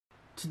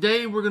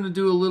Today we're going to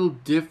do a little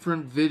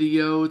different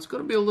video. It's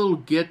going to be a little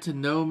get to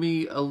know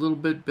me a little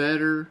bit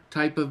better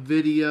type of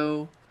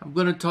video. I'm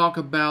going to talk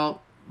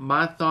about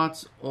my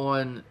thoughts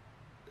on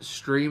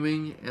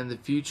streaming and the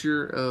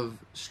future of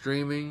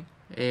streaming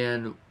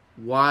and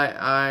why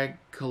I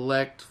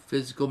collect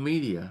physical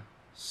media.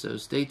 So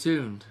stay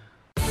tuned.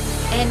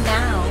 And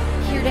now,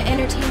 here to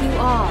entertain you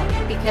all,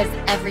 because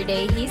every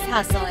day he's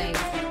hustling.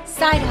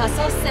 Side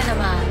Hustle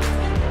Cinema.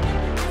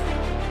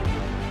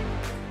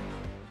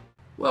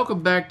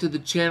 Welcome back to the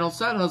channel.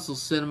 Side Hustle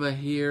Cinema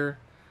here.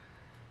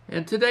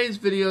 And today's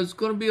video is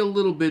going to be a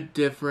little bit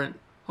different.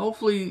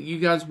 Hopefully you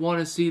guys want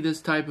to see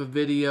this type of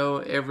video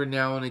every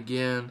now and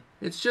again.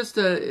 It's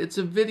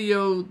a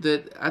video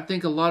that I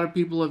think a lot of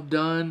people have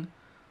done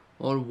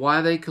on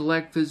why they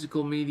collect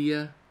physical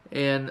media.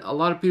 And a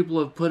lot of people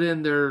have put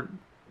in their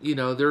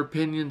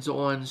opinions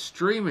on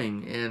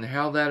streaming and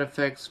how that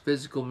affects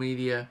physical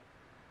media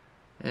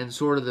and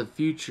sort of the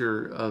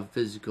future of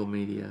physical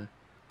media.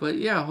 But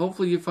yeah,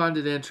 hopefully you find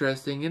it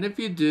interesting. And if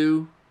you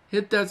do,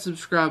 hit that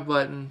subscribe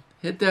button,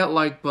 hit that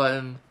like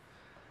button,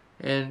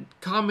 and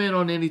comment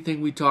on anything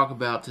we talk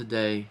about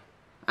today.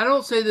 I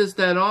don't say this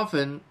that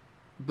often,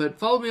 but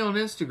follow me on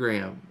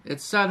Instagram.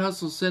 It's Side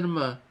Hustle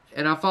Cinema,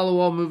 and I follow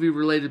all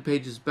movie-related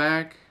pages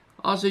back.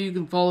 Also, you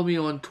can follow me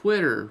on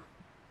Twitter,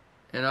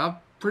 and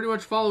I'll pretty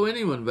much follow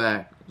anyone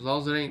back, as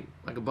long as it ain't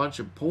like a bunch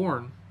of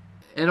porn.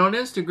 And on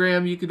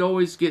Instagram, you could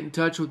always get in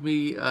touch with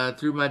me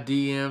through my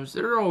DMs.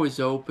 They're always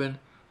open.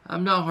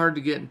 I'm not hard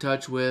to get in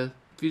touch with.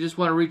 If you just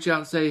want to reach out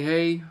and say,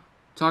 hey,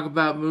 talk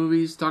about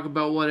movies, talk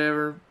about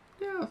whatever,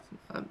 yeah,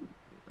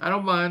 I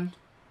don't mind.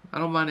 I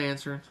don't mind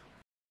answering.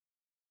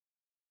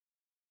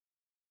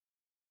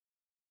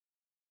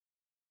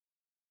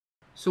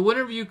 So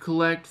whenever you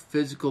collect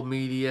physical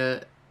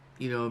media,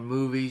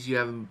 movies, you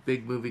have a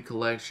big movie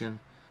collection,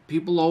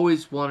 people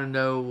always want to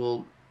know,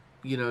 well,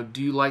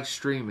 do you like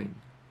streaming?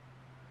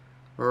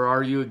 Or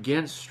are you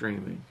against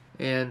streaming?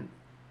 And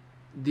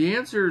the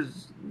answer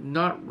is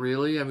not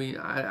really. I mean,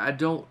 I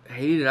don't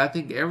hate it. I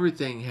think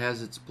everything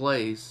has its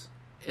place.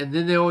 And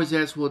then they always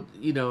ask, well,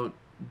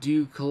 do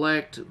you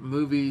collect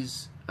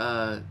movies,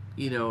 as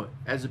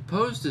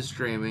opposed to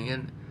streaming?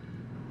 And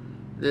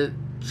the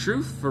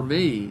truth for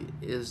me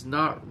is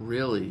not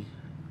really.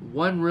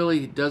 One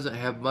really doesn't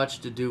have much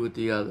to do with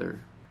the other.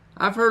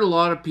 I've heard a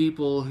lot of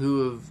people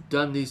who have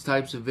done these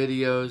types of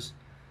videos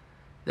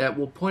that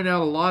will point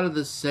out a lot of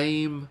the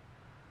same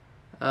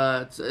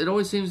it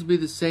always seems to be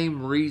the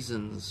same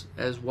reasons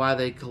as why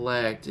they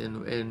collect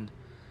and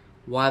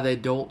why they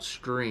don't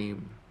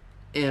stream.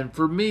 And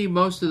for me,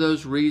 most of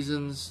those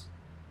reasons,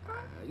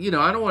 I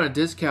don't want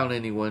to discount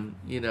anyone,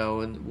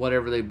 and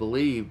whatever they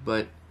believe,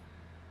 but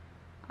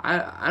I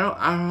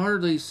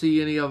hardly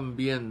see any of them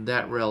being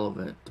that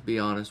relevant, to be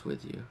honest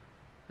with you.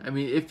 I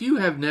mean, if you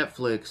have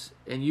Netflix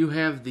and you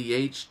have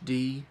the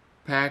HD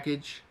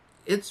package,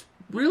 it's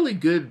really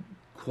good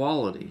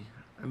quality.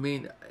 I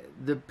mean,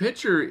 the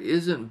picture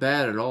isn't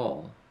bad at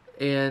all.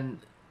 And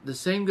the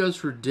same goes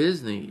for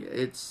Disney.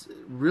 It's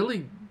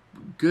really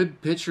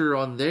good picture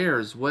on there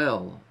as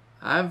well.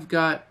 I've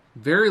got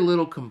very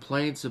little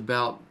complaints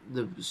about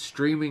the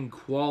streaming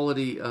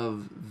quality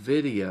of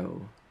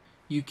video.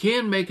 You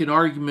can make an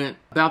argument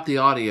about the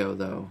audio,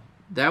 though.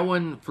 That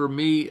one, for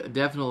me,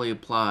 definitely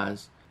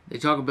applies. They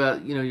talk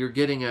about, you're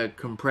getting a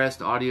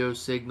compressed audio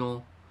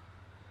signal.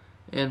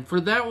 And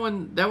for that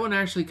one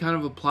actually kind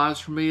of applies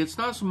for me. It's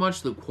not so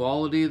much the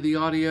quality of the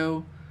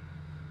audio.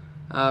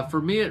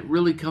 For me, it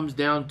really comes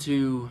down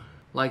to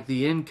like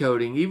the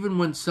encoding. Even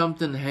when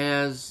something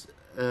has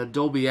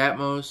Dolby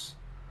Atmos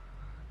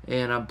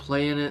and I'm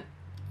playing it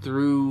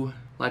through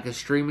like a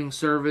streaming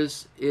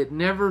service, it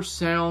never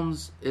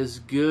sounds as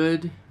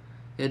good.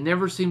 It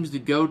never seems to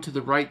go to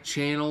the right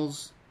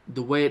channels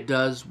the way it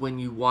does when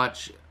you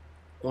watch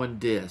on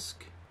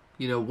disc.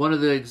 One of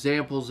the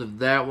examples of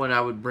that one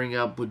I would bring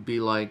up would be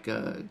like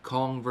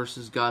Kong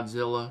vs.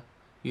 Godzilla.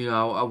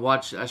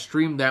 I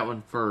streamed that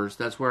one first.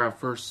 That's where I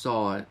first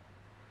saw it.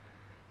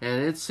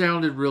 And it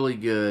sounded really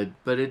good,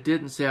 but it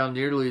didn't sound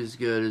nearly as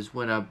good as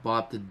when I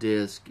bought the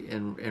disc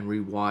and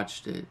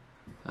rewatched it.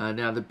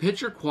 Now, the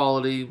picture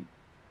quality,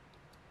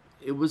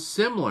 it was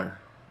similar.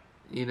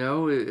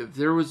 If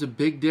there was a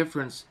big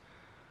difference,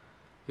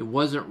 it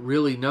wasn't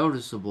really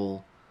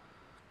noticeable.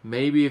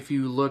 Maybe if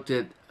you looked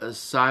at a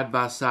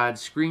side-by-side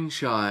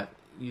screenshot,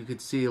 you could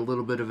see a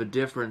little bit of a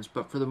difference.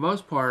 But for the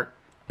most part,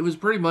 it was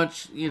pretty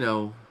much,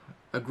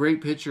 a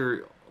great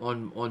picture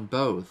on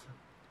both.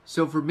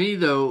 So for me,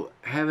 though,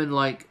 having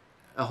like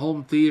a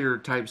home theater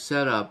type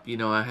setup,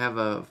 I have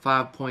a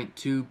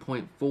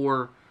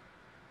 5.2.4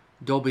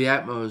 Dolby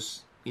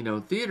Atmos,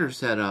 theater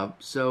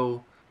setup.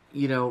 So,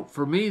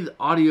 for me, the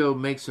audio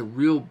makes a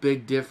real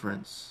big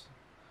difference.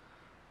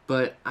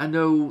 But I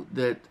know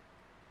that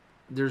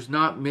there's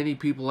not many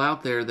people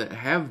out there that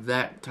have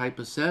that type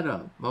of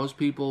setup. Most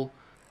people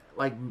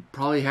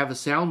probably have a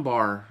sound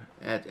bar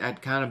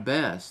at kind of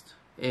best.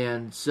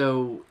 And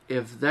so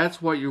if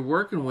that's what you're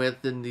working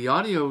with, then the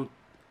audio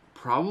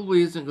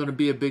probably isn't going to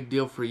be a big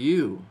deal for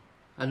you.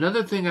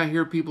 Another thing I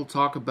hear people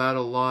talk about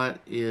a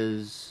lot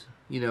is,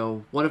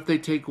 what if they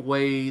take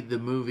away the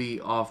movie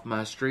off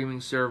my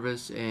streaming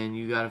service and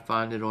you got to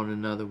find it on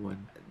another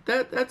one?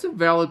 That's a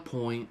valid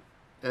point,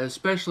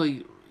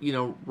 especially,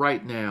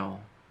 right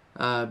now.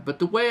 But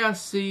the way I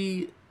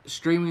see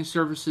streaming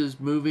services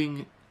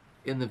moving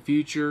in the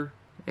future,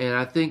 and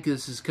I think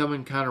this is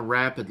coming kind of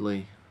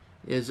rapidly,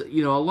 is, a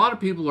lot of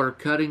people are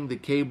cutting the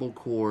cable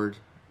cord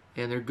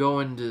and they're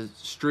going to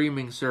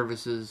streaming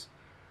services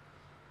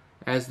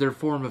as their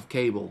form of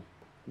cable.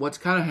 What's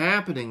kind of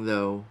happening,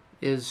 though,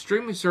 is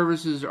streaming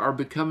services are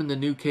becoming the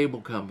new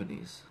cable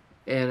companies.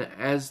 And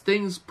as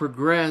things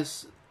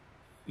progress,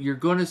 you're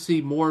going to see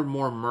more and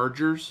more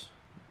mergers.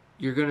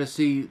 You're going to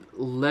see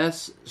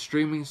less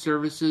streaming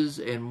services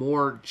and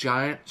more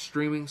giant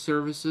streaming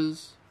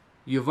services.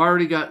 You've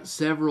already got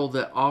several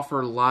that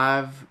offer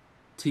live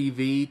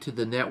TV to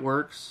the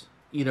networks.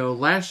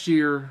 Last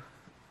year,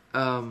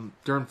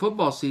 during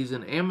football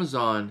season,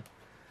 Amazon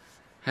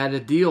had a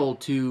deal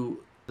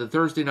to the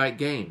Thursday night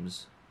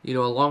games,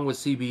 along with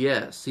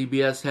CBS.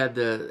 CBS had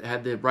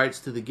the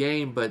rights to the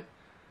game, but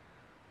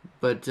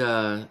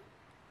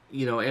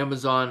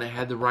Amazon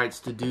had the rights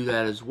to do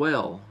that as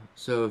well.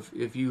 So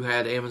if you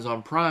had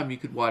Amazon Prime, you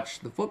could watch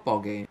the football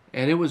game,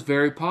 and it was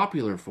very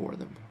popular for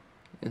them.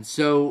 And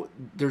so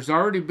there's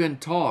already been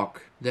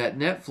talk that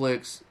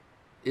Netflix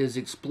is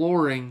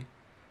exploring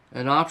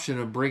an option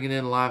of bringing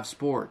in live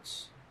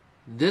sports.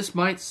 This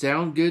might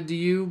sound good to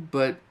you,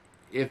 but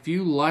if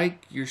you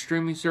like your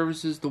streaming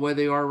services the way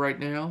they are right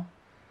now,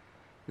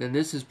 then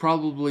this is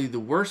probably the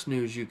worst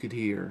news you could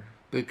hear.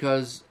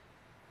 Because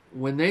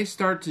when they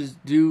start to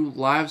do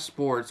live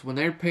sports, when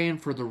they're paying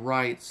for the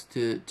rights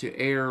to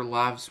air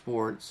live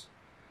sports,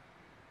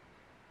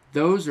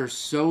 those are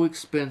so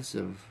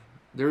expensive.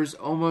 There's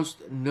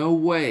almost no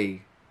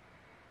way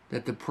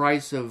that the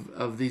price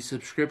of these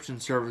subscription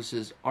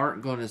services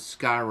aren't going to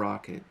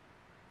skyrocket.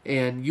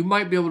 And you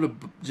might be able to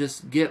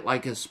just get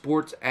like a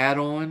sports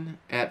add-on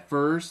at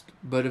first,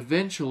 but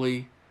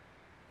eventually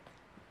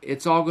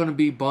it's all going to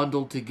be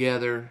bundled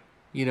together.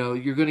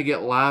 You're going to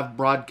get live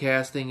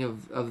broadcasting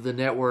of the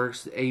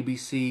networks,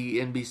 ABC,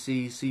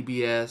 NBC,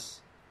 CBS.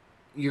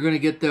 You're going to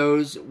get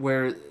those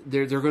where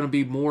they're going to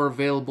be more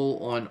available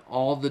on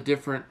all the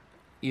different,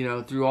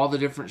 through all the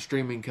different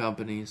streaming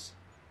companies.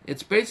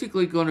 It's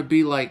basically going to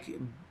be like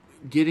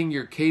getting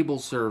your cable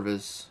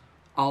service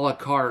a la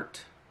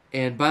carte.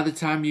 And by the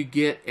time you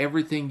get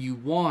everything you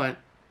want,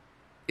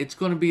 it's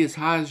going to be as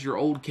high as your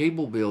old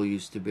cable bill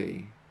used to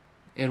be.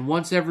 And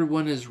once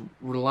everyone is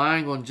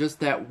relying on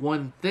just that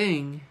one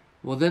thing,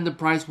 well, then the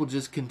price will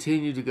just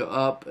continue to go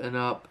up and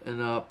up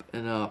and up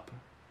and up.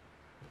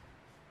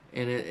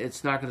 And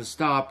it's not going to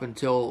stop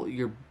until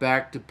you're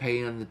back to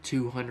paying the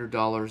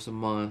 $200 a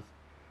month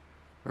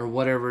or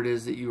whatever it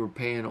is that you were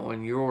paying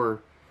on your,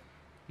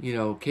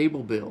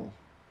 cable bill.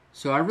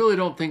 So I really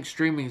don't think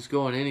streaming's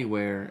going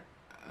anywhere.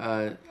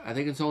 I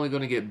think it's only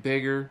going to get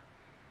bigger.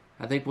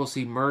 I think we'll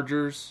see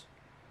mergers.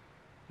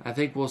 I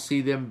think we'll see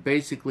them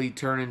basically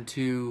turn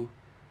into,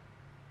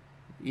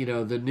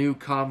 the new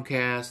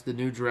Comcast, the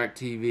new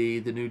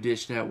DirecTV, the new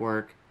Dish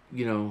Network,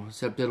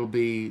 except it'll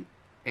be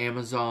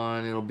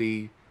Amazon, it'll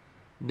be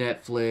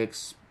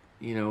Netflix,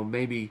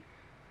 maybe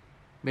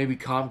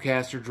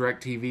Comcast or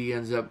DirecTV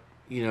ends up,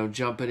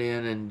 jumping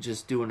in and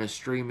just doing a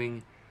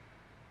streaming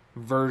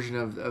version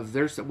of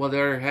their, well, they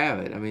already have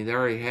it. I mean, they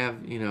already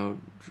have,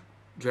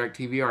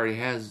 DirecTV already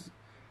has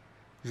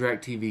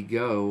DirecTV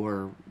Go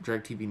or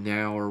DirecTV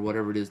Now or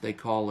whatever it is they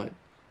call it.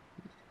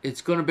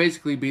 It's going to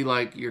basically be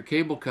like your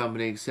cable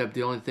company, except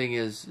the only thing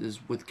is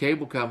with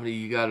cable company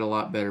you got a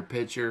lot better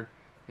picture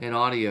and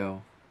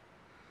audio.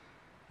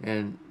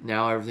 And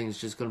now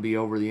everything's just going to be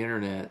over the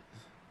internet.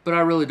 But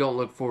I really don't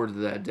look forward to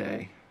that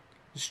day.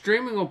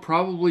 Streaming will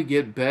probably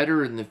get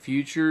better in the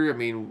future. I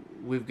mean,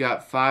 we've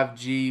got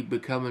 5G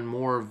becoming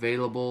more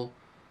available,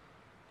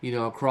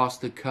 across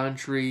the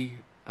country.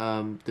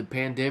 The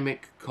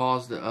pandemic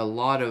caused a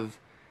lot of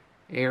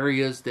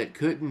areas that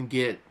couldn't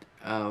get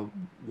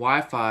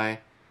Wi-Fi.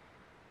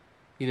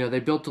 They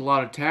built a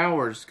lot of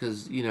towers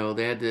because,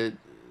 they had to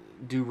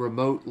do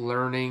remote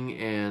learning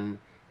and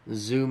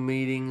Zoom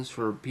meetings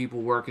for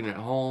people working at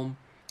home.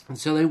 And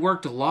so they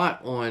worked a lot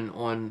on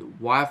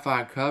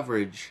Wi-Fi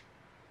coverage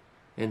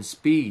and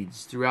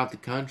speeds throughout the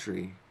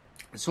country.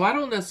 So I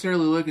don't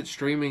necessarily look at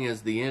streaming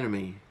as the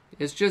enemy.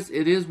 It's just,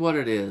 it is what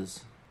it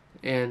is.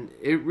 And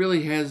it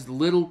really has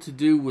little to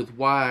do with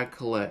why I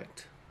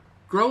collect.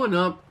 Growing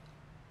up,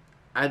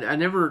 I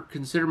never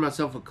considered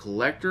myself a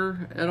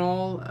collector at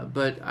all,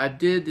 but I had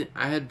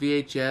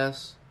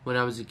VHS when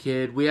I was a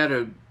kid. We had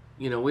a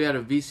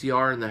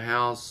VCR in the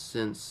house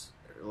since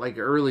like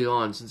early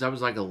on, since I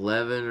was like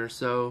 11 or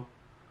so.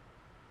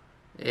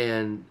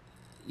 And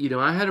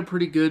I had a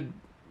pretty good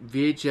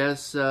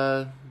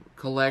VHS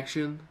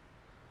collection.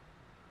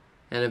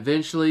 And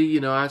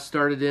eventually, I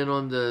started in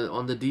on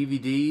the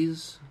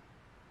DVDs.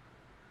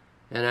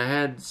 And I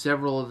had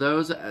several of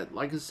those.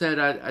 Like I said,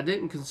 I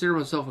didn't consider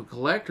myself a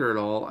collector at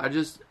all. I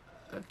just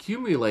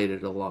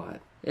accumulated a lot.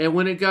 And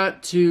when it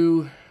got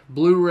to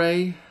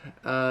Blu-ray.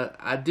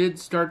 I did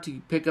start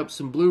to pick up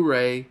some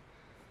Blu-ray,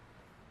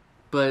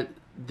 but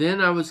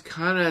then I was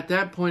kind of, at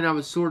that point, I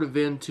was sort of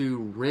into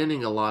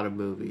renting a lot of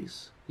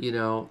movies. You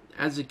know,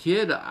 as a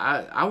kid,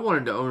 I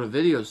wanted to own a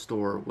video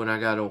store when I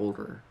got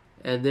older.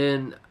 And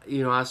then,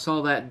 you know, I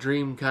saw that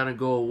dream kind of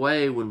go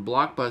away when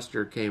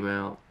Blockbuster came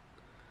out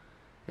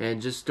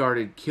and just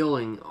started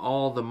killing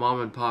all the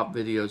mom and pop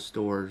video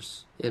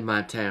stores in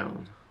my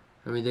town.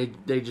 I mean,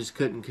 they just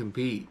couldn't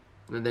compete.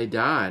 And they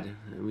died.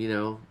 You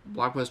know,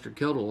 Blockbuster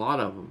killed a lot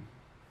of them.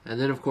 And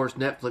then, of course,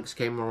 Netflix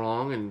came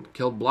along and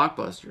killed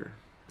Blockbuster.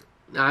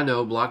 I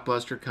know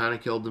Blockbuster kind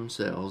of killed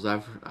themselves.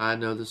 I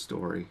know the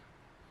story.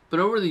 But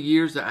over the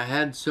years, I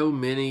had so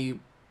many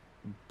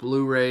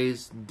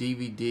Blu-rays,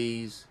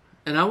 DVDs,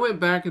 and I went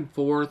back and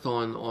forth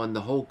on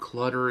the whole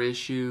clutter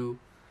issue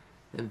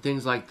and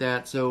things like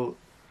that. So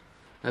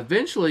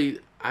eventually,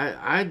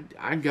 I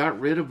got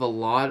rid of a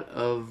lot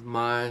of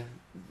my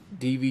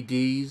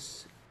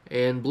DVDs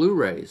and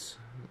Blu-rays.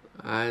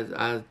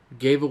 I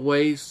gave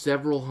away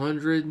several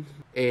hundred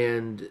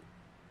and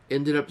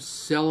ended up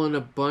selling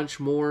a bunch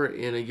more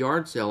in a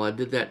yard sale. I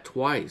did that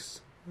twice.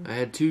 I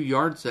had 2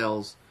 yard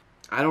sales.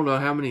 I don't know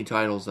how many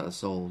titles I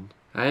sold.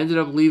 I ended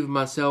up leaving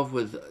myself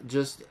with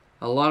just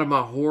a lot of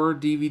my horror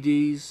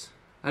DVDs.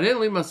 I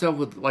didn't leave myself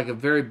with like a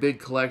very big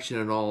collection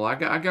at all. I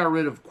got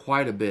rid of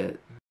quite a bit.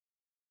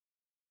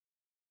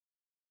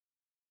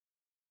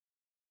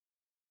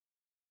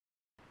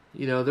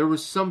 You know, there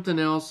was something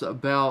else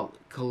about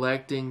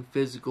collecting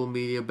physical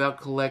media,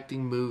 about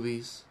collecting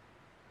movies,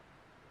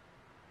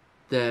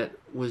 that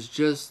was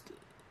just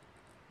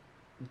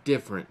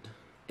different.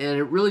 And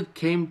it really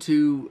came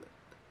to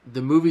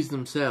the movies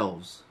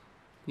themselves.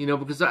 You know,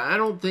 because I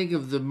don't think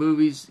of the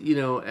movies, you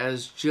know,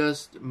 as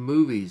just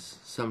movies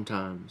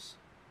sometimes.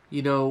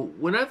 You know,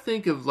 when I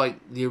think of like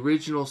the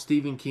original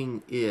Stephen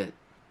King It,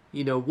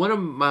 you know, one of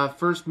my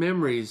first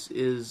memories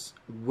is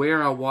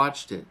where I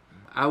watched it.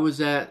 I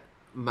was at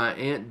my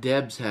Aunt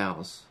Deb's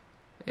house,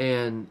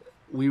 and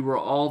we were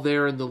all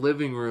there in the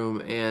living room,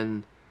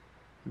 and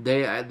they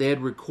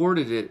had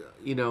recorded it,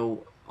 you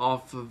know,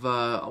 off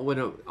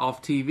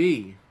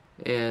TV,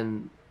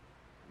 and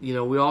you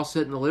know, we all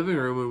sat in the living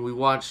room and we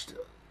watched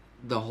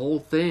the whole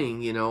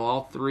thing, you know,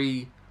 all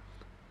 3,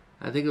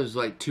 I think it was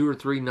like 2 or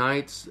 3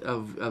 nights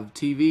of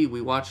TV.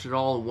 We watched it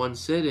all in one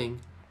sitting,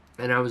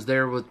 and I was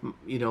there with,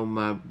 you know,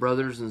 my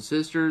brothers and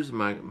sisters,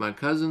 my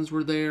cousins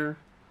were there.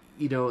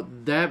 You know,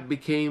 that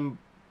became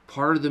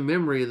part of the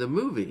memory of the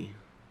movie.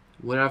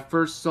 When I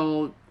first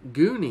saw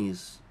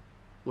Goonies,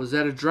 was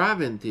at a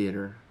drive-in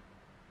theater.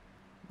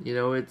 You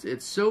know,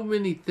 it's so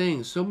many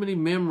things, so many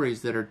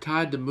memories that are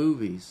tied to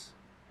movies.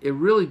 It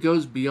really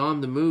goes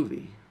beyond the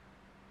movie.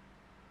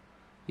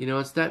 You know,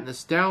 it's that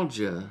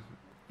nostalgia.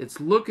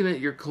 It's looking at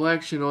your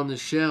collection on the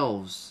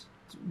shelves.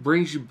 It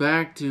brings you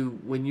back to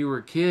when you were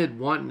a kid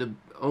wanting to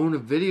own a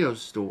video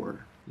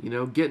store. You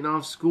know, getting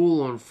off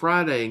school on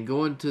Friday and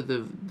going to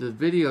the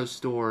video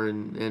store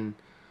and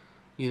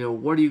you know,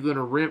 what are you going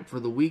to rent for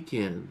the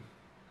weekend?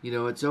 You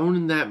know, it's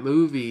owning that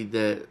movie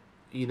that,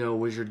 you know,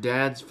 was your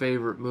dad's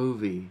favorite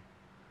movie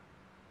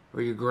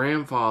or your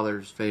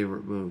grandfather's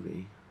favorite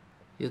movie.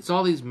 It's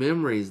all these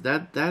memories.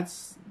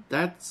 That's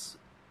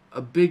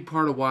a big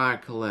part of why I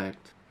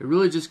collect. It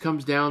really just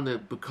comes down to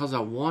because I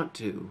want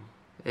to,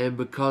 and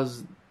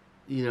because,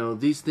 you know,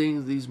 these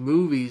things, these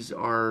movies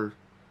are,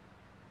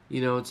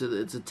 you know, it's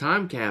a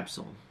time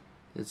capsule.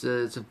 It's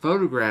a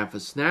photograph,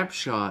 a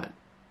snapshot,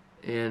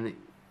 and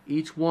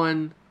each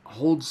one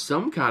holds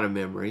some kind of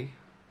memory.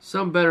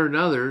 Some better than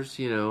others,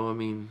 you know. I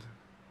mean,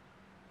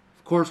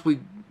 of course we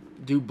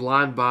do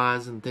blind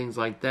buys and things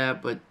like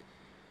that, but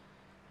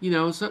you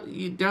know,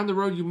 down the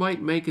road you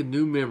might make a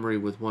new memory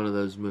with one of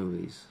those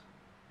movies.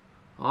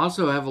 I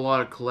also have a lot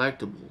of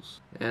collectibles,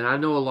 and I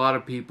know a lot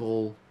of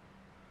people,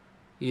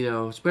 you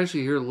know,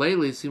 especially here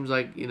lately, it seems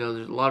like, you know,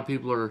 there's a lot of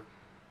people are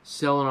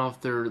selling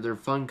off their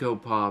Funko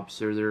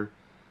Pops, or they're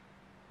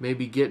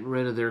maybe getting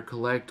rid of their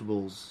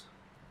collectibles.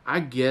 I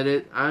get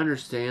it. I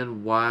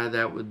understand why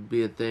that would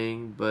be a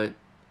thing, but,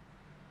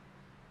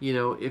 you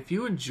know, if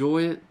you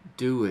enjoy it,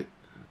 do it.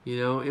 You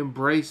know,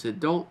 embrace it.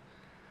 Don't.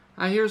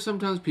 I hear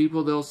sometimes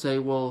people, they'll say,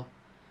 well,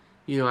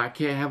 you know, I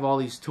can't have all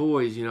these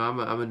toys. You know,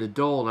 I'm an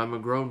adult. I'm a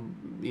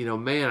grown, you know,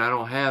 man. I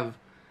don't have,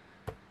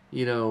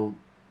 you know,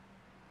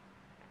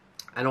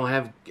 I don't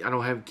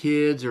have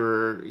kids,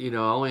 or, you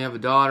know, I only have a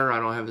daughter. I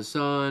don't have a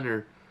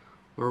son,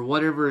 or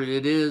whatever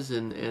it is,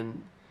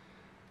 and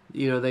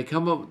you know, they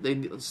come up.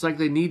 It's like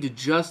they need to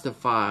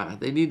justify.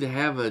 They need to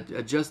have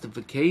a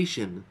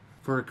justification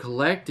for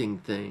collecting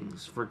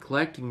things, for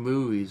collecting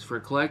movies, for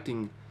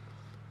collecting,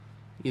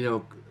 you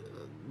know,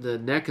 the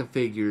NECA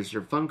figures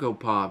or Funko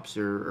Pops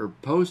or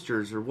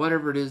posters or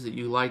whatever it is that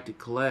you like to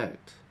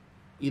collect.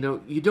 You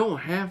know, you don't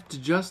have to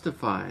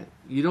justify it.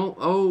 You don't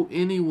owe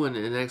anyone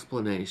an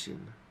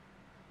explanation.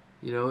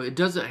 You know, it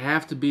doesn't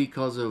have to be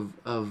because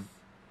of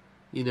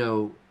you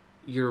know,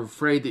 you're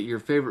afraid that your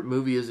favorite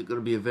movie isn't going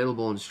to be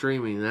available on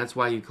streaming, and that's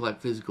why you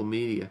collect physical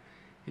media.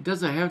 It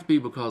doesn't have to be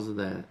because of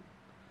that.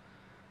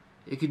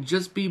 It can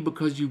just be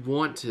because you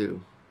want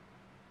to.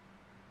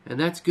 And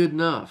that's good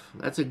enough.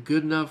 That's a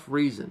good enough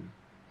reason.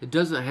 It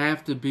doesn't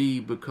have to be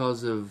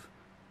because of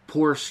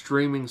poor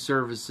streaming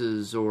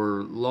services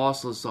or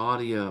lossless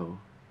audio.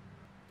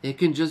 It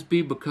can just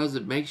be because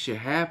it makes you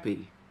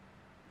happy.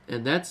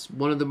 And that's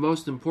one of the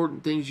most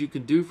important things you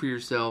can do for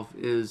yourself,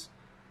 is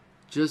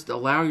just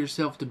allow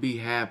yourself to be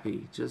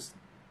happy. Just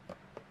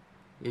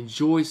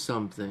enjoy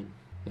something.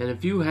 And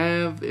if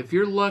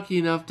you're lucky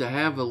enough to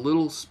have a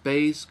little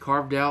space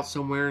carved out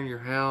somewhere in your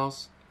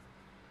house,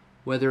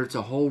 whether it's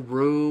a whole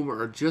room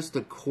or just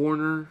a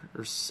corner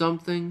or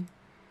something,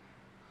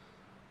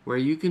 where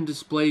you can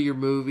display your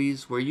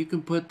movies, where you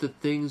can put the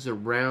things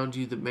around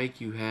you that make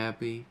you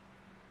happy,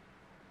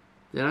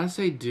 then I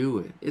say do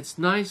it. It's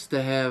nice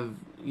to have,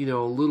 a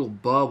little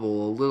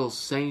bubble, a little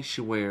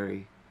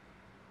sanctuary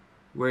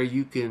where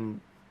you can,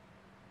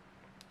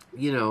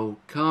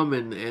 come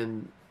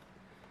and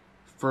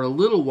for a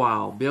little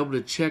while be able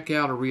to check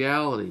out a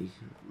reality.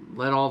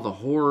 Let all the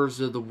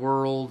horrors of the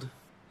world,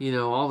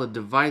 all the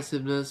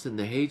divisiveness and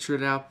the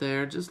hatred out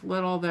there, just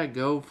let all that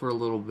go for a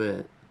little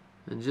bit.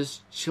 And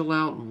just chill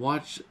out and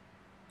watch,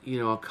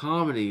 a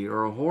comedy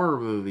or a horror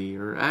movie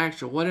or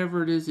action,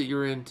 whatever it is that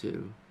you're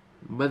into.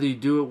 Whether you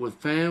do it with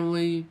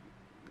family,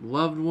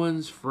 loved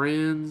ones,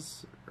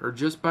 friends, or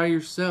just by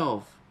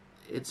yourself,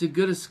 it's a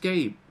good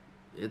escape.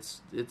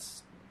 It's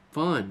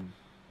fun.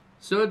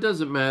 So it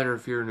doesn't matter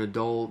if you're an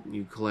adult and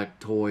you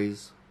collect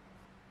toys.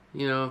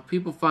 If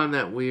people find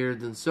that weird,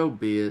 then so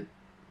be it.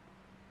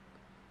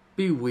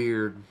 Be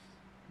weird.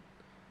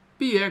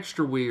 Be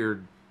extra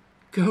weird.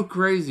 Go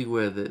crazy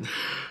with it.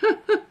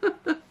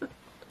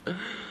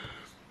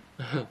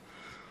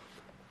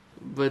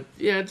 But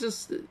yeah,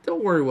 just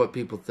don't worry what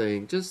people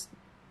think. Just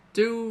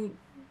do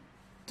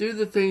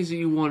the things that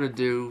you want to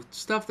do.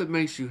 Stuff that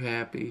makes you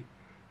happy.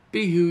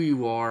 Be who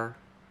you are.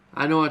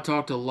 I know I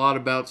talked a lot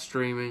about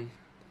streaming.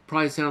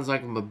 Probably sounds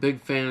like I'm a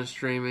big fan of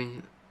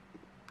streaming.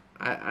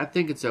 I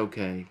think it's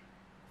okay.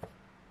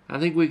 I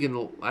think we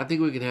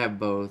can have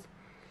both.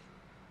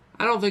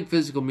 I don't think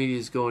physical media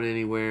is going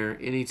anywhere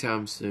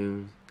anytime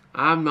soon.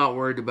 I'm not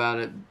worried about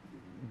it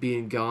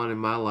being gone in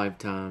my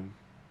lifetime.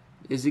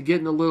 Is it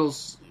getting a little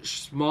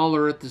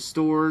smaller at the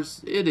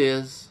stores? It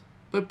is.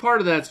 But part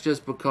of that's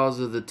just because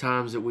of the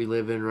times that we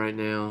live in right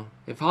now.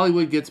 If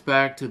Hollywood gets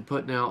back to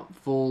putting out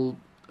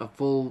a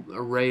full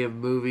array of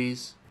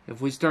movies,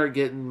 if we start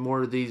getting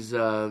more of these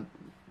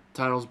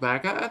titles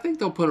back, I think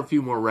they'll put a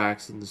few more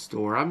racks in the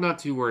store. I'm not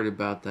too worried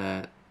about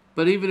that.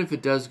 But even if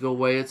it does go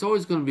away, it's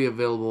always going to be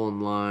available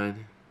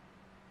online.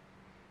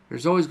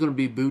 There's always going to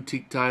be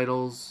boutique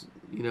titles,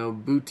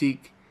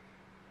 boutique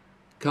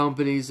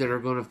companies that are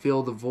going to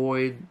fill the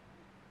void,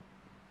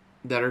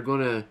 that are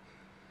going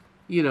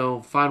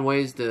to, find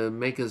ways to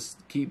make us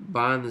keep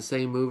buying the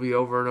same movie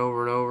over and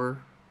over and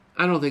over.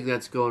 I don't think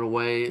that's going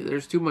away.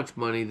 There's too much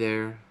money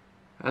there.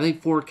 I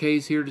think 4K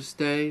is here to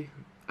stay.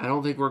 I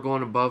don't think we're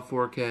going above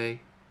 4K.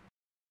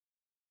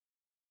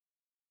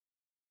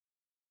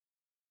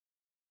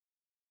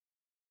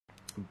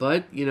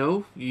 But,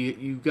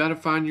 you've got to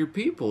find your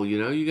people,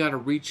 you got to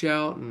reach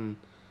out and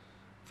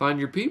find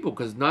your people,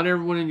 because not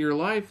everyone in your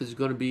life is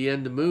going to be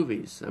into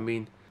movies. I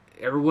mean,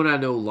 everyone I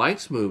know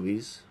likes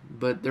movies,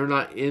 but they're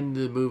not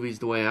into movies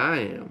the way I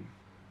am.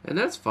 And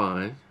that's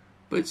fine.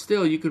 But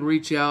still, you can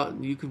reach out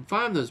and you can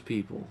find those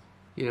people.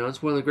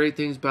 It's one of the great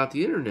things about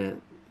the internet.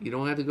 You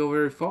don't have to go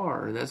very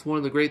far. And that's one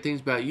of the great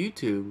things about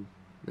YouTube.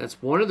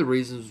 That's one of the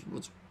reasons,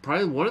 it's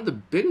probably one of the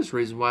biggest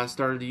reasons why I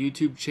started a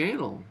YouTube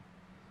channel.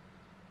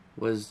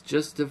 Was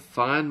just to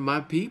find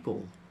my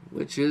people,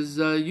 which is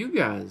you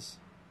guys.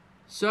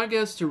 So I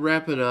guess to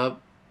wrap it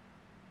up,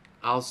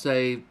 I'll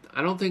say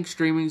I don't think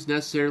streaming's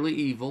necessarily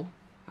evil.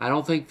 I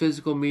don't think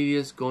physical media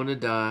is going to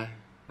die.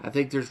 I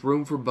think there's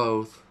room for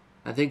both.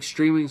 I think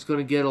streaming's going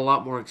to get a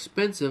lot more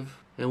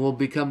expensive and will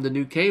become the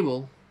new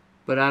cable,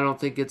 but I don't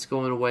think it's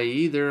going away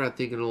either. I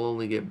think it'll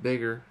only get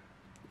bigger.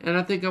 And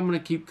I think I'm going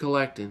to keep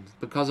collecting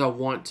because I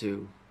want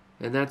to,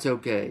 and that's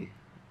okay.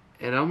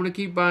 And I'm going to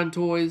keep buying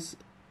toys,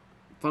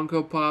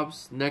 Funko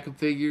Pops, NECA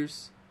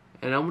figures,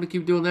 and I'm going to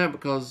keep doing that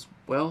because,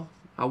 well,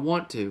 I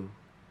want to.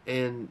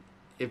 And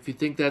if you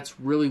think that's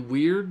really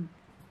weird,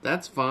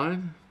 that's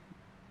fine.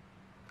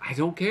 I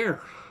don't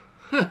care.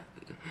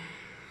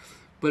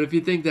 But if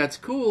you think that's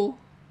cool,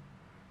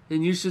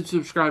 then you should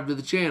subscribe to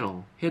the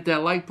channel. Hit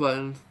that like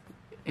button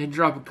and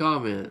drop a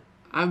comment.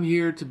 I'm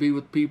here to be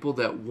with people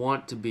that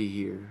want to be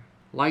here.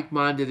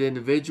 Like-minded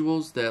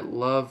individuals that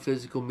love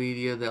physical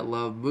media, that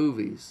love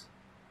movies.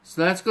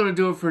 So that's going to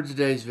do it for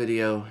today's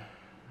video.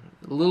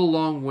 A little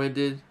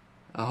long-winded.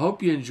 I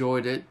hope you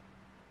enjoyed it.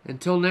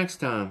 Until next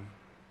time,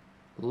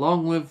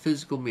 long live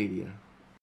physical media.